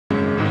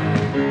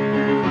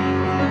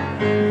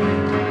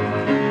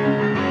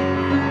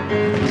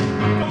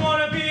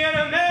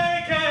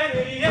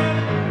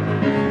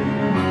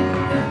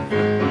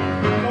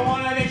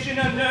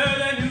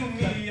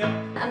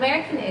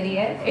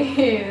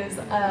is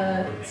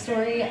a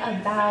story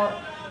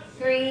about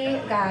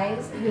three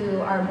guys who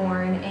are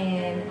born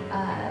in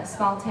a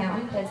small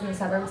town that's in the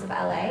suburbs of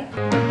LA.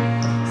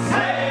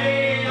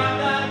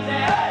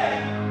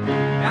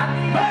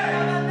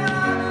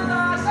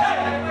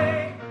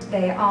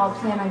 They all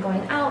plan on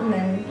going out, and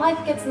then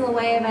life gets in the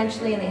way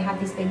eventually, and they have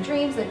these big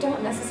dreams that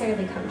don't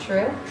necessarily come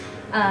true.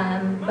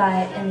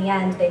 But in the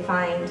end, they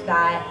find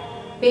that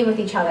being with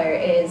each other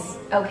is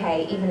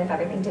okay, even if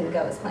everything didn't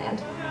go as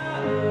planned.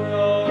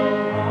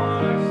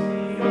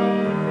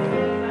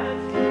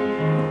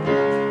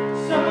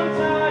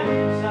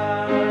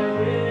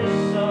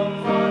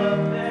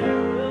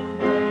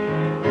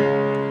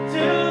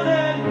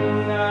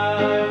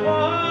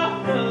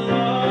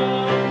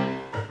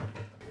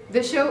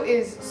 This show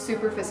is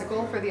super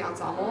physical for the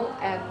ensemble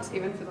and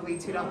even for the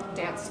leads who don't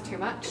dance too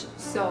much.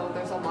 So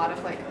there's a lot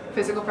of like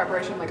physical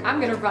preparation. Like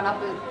I'm gonna run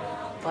up a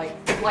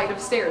flight of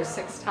stairs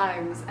 6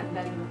 times and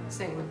then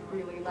sing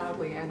really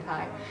loudly and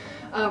high,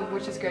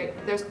 which is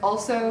great. There's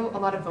also a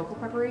lot of vocal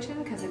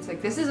preparation because it's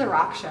like this is a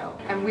rock show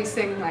and we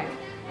sing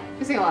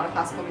a lot of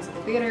classical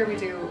musical theater. We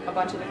do a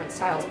bunch of different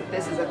styles, but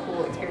this is a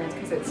cool experience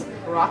because it's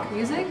rock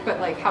music. But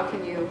like, how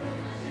can you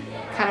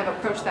kind of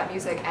approach that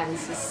music and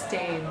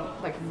sustain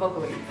like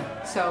vocally?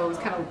 So it's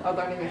kind of a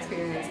learning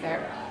experience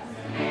there.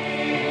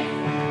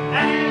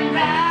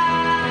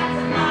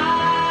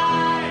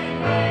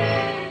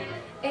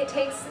 It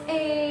takes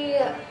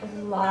a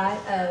lot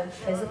of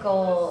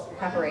physical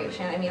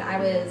preparation. I mean, I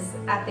was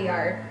at the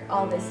Arc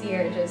all this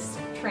year just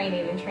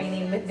training and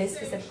training with this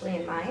specifically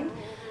in mind.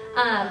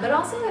 But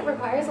also it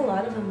requires a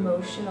lot of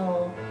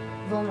emotional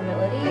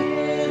vulnerability.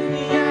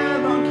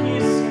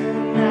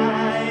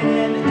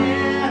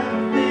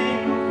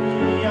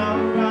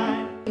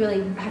 You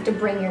really have to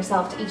bring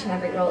yourself to each and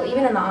every role,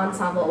 even in the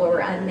ensemble where we're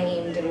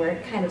unnamed and we're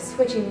kind of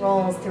switching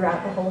roles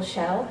throughout the whole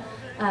show.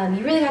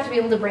 You really have to be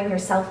able to bring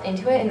yourself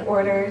into it in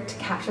order to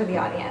capture the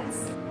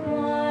audience.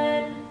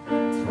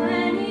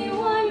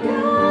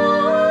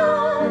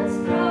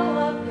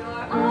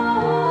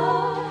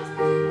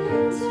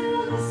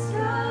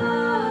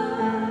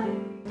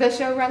 The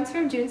show runs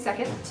from June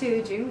 2nd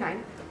to June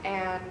 9th,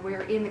 and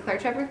we're in the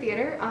Trevor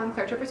Theater on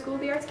Trevor School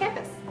of the Arts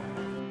campus.